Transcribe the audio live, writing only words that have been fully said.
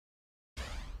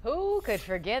Who could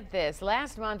forget this?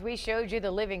 Last month, we showed you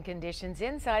the living conditions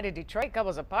inside a Detroit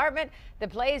couple's apartment. The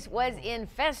place was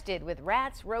infested with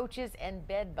rats, roaches, and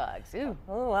bed bugs. Ooh.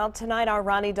 Oh, well, tonight our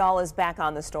Ronnie Dahl is back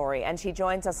on the story, and she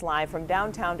joins us live from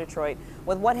downtown Detroit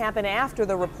with what happened after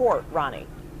the report. Ronnie.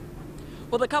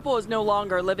 Well, the couple is no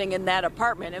longer living in that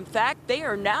apartment. In fact, they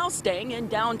are now staying in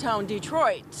downtown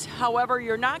Detroit. However,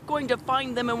 you're not going to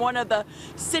find them in one of the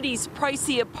city's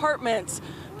pricey apartments.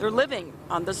 They're living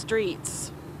on the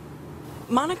streets.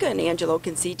 Monica and Angelo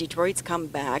can see Detroit's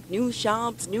comeback. New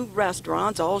shops, new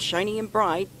restaurants, all shiny and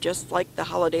bright, just like the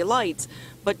holiday lights.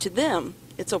 But to them,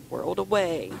 it's a world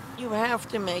away. You have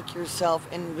to make yourself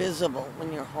invisible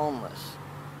when you're homeless.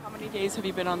 How many days have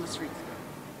you been on the streets?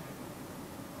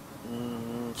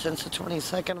 Since the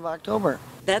 22nd of October.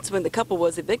 That's when the couple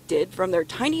was evicted from their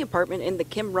tiny apartment in the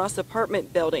Kim Russ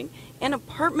apartment building. An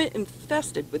apartment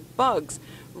infested with bugs,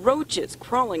 roaches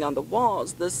crawling on the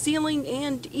walls, the ceiling,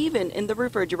 and even in the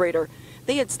refrigerator.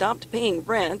 They had stopped paying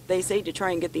rent, they say, to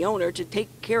try and get the owner to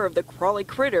take care of the crawly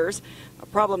critters, a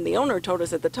problem the owner told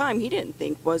us at the time he didn't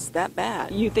think was that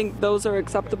bad. You think those are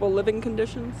acceptable living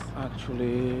conditions?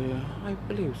 Actually, I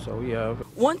believe so, yeah.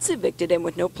 Once evicted and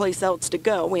with no place else to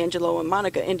go, Angelo and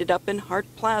Monica ended up in Hart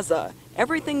Plaza.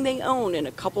 Everything they own in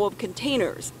a couple of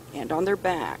containers and on their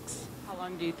backs. How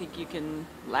long do you think you can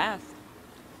last?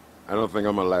 I don't think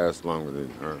I'm gonna last longer than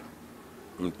her.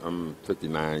 I'm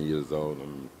 59 years old.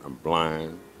 I'm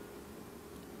blind.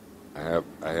 I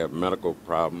have medical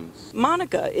problems.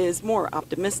 Monica is more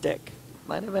optimistic.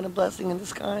 Might have been a blessing in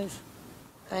disguise.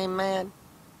 I ain't mad.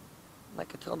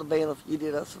 Like I told the bailiff, you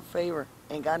did us a favor.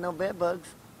 Ain't got no bed bugs.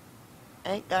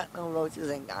 Ain't got no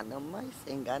roaches, ain't got no mice,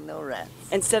 ain't got no rats.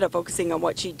 Instead of focusing on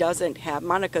what she doesn't have,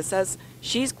 Monica says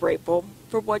she's grateful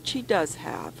for what she does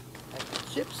have. I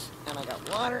got chips, and I got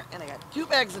water, and I got 2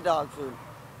 bags of dog food.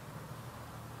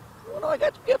 What do I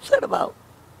got to be upset about?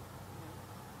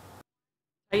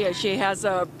 Yeah, she has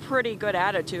a pretty good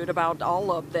attitude about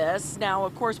all of this. Now,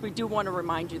 of course, we do want to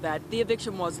remind you that the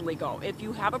eviction was legal. If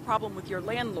you have a problem with your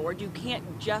landlord, you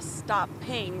can't just stop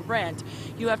paying rent.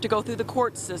 You have to go through the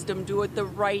court system, do it the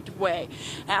right way.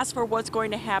 As for what's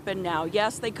going to happen now,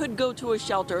 yes, they could go to a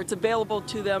shelter. It's available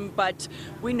to them, but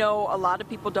we know a lot of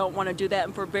people don't want to do that,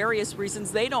 and for various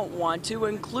reasons they don't want to,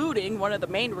 including one of the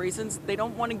main reasons, they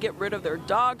don't want to get rid of their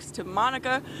dogs. To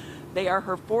Monica, they are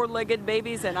her 4-legged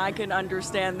babies, and I can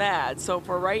understand that. So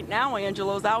for right now,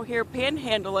 Angelo's out here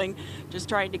panhandling, just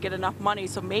trying to get enough money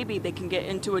so maybe they can get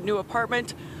into a new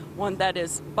apartment, one that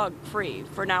is bug-free.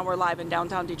 For now, we're live in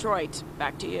downtown Detroit.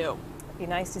 Back to you. It'd be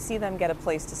nice to see them get a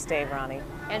place to stay, Ronnie.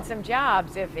 And some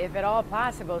jobs, if at all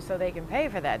possible, so they can pay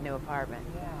for that new apartment.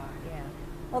 Yeah.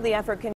 Well, the effort